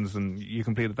instructions, and you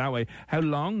complete it that way. How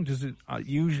long does it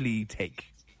usually take?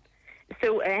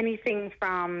 So anything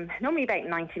from normally about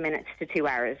 90 minutes to 2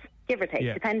 hours, give or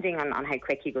take, depending on how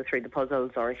quick you go through the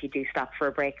puzzles, or if you do stop for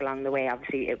a break along the way,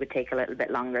 obviously it would take a little bit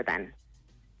longer then.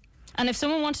 And if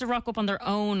someone wanted to rock up on their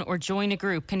own or join a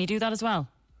group, can you do that as well?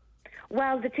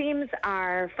 Well, the teams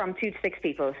are from 2 to 6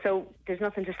 people, so there's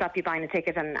nothing to stop you buying a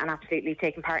ticket and absolutely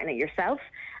taking part in it yourself.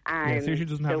 Sergio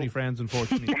doesn't have any friends,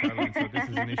 unfortunately, Caroline, so this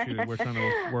is an issue that we're trying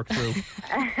to work through.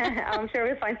 I'm sure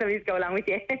we'll find somebody to go along with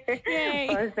you. Yay.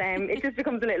 But it just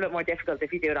becomes a little bit more difficult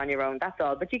if you do it on your own, that's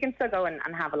all. But you can still go and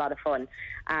have a lot of fun.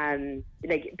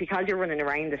 Because you're running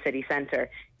around the city centre,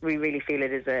 we really feel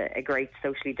it is a great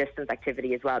socially distanced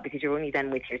activity as well, because you're only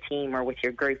then with your team or with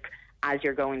your group as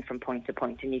you're going from point to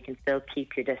point, and you can still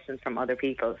keep your distance from other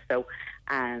people. So,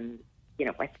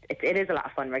 it is a lot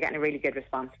of fun. We're getting a really good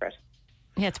response for it.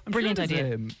 Yeah, it's a brilliant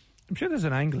idea. I'm sure there's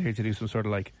an angle here to do some sort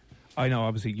of I know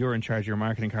obviously you're in charge of your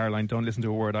marketing, Caroline. Don't listen to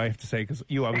a word I have to say, because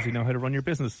you obviously know how to run your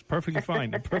business perfectly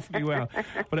fine, perfectly well.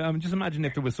 But just imagine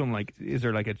if there was some is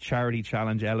there a charity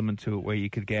challenge element to it where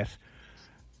you could get,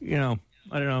 I don't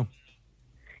know.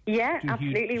 Yeah,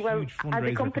 absolutely. Well, as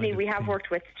a company, we have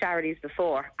worked with charities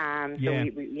before, so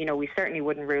we certainly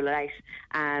wouldn't rule it out.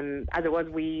 As it was,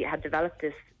 we had developed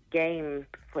this game,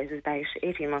 it was about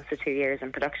 18 months to 2 years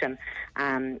in production,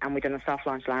 and we'd done a soft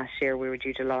launch last year. We were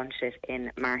due to launch it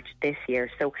in March this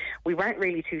year, so we weren't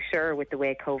really too sure with the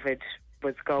way COVID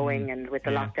was going and with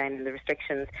the lockdown and the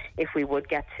restrictions, if we would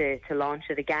get to launch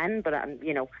it again. But I'm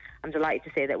delighted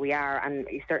to say that we are, and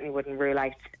you certainly wouldn't rule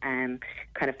out kind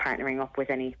of partnering up with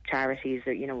any charities.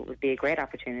 It would be a great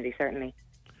opportunity, certainly.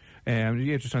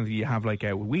 Just trying to you have like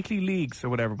weekly leagues or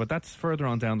whatever, but that's further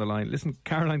on down the line. Listen,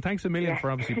 Caroline, thanks a million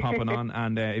for obviously popping on.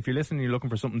 And if you're listening, you're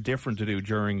looking for something different to do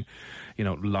during,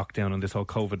 lockdown and this whole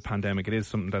COVID pandemic. It is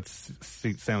something that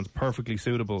sounds perfectly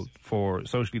suitable for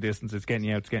socially distanced. It's getting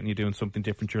you out, it's getting you doing something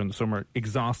different during the summer.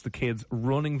 Exhaust the kids,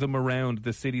 running them around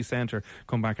the city centre.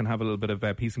 Come back and have a little bit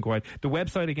of peace and quiet. The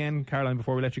website again, Caroline,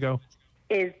 before we let you go,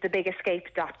 is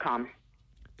thebigescape.com.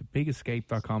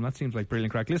 thebigescape.com. That seems like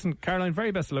brilliant crack. Listen, Caroline,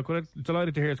 very best of luck with it.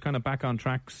 Delighted to hear it's kind of back on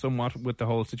track somewhat with the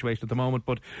whole situation at the moment,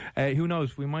 but who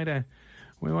knows, we might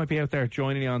be out there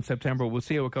joining you on September. We'll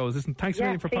see how it goes. Listen, thanks a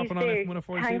million for popping on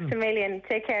F104. Thanks a million.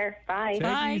 Take care. Bye. Take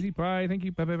it easy. Bye. Thank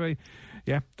you. Bye.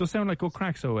 Yeah, does sound like good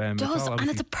crack. So does, and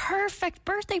it's a perfect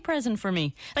birthday present for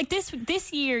me. Like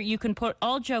this year, you can put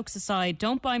all jokes aside.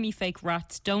 Don't buy me fake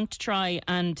rats. Don't try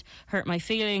and hurt my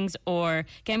feelings or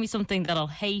get me something that I'll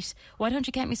hate. Why don't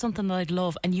you get me something that I'd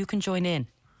love and you can join in?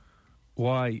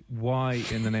 Why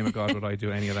in the name of God would I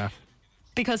do any of that?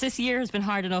 Because this year has been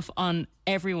hard enough on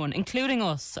everyone, including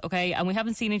us, okay? And we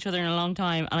haven't seen each other in a long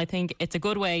time, and I think it's a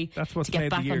good way to get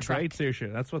back on track. That's what's made the year great,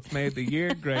 Saoirse. That's what's made the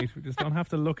year great. We just don't have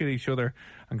to look at each other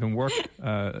and can work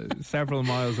several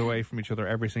miles away from each other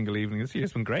every single evening. This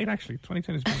year's been great, actually.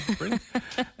 2010 has been brilliant.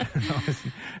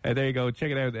 There you go.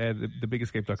 Check it out,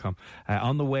 thebigescape.com.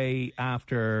 On the way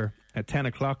after... At 10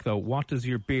 o'clock, though, what does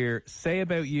your beer say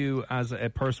about you as a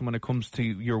person when it comes to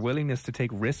your willingness to take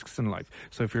risks in life?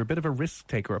 So if you're a bit of a risk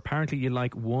taker, apparently you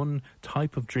like one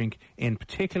type of drink in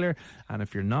particular, and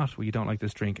if you're not, well, you don't like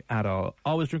this drink at all.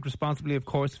 Always drink responsibly, of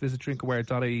course. Visit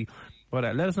drinkaware.ie.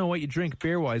 But let us know what you drink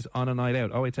beer-wise on a night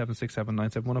out.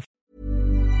 087679710.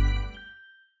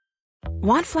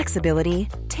 Want flexibility?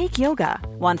 Take yoga.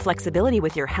 Want flexibility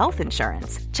with your health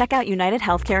insurance? Check out United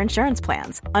Healthcare Insurance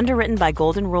Plans. Underwritten by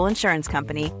Golden Rule Insurance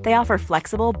Company, they offer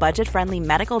flexible, budget-friendly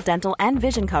medical, dental, and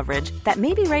vision coverage that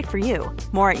may be right for you.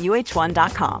 More at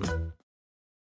UH1.com.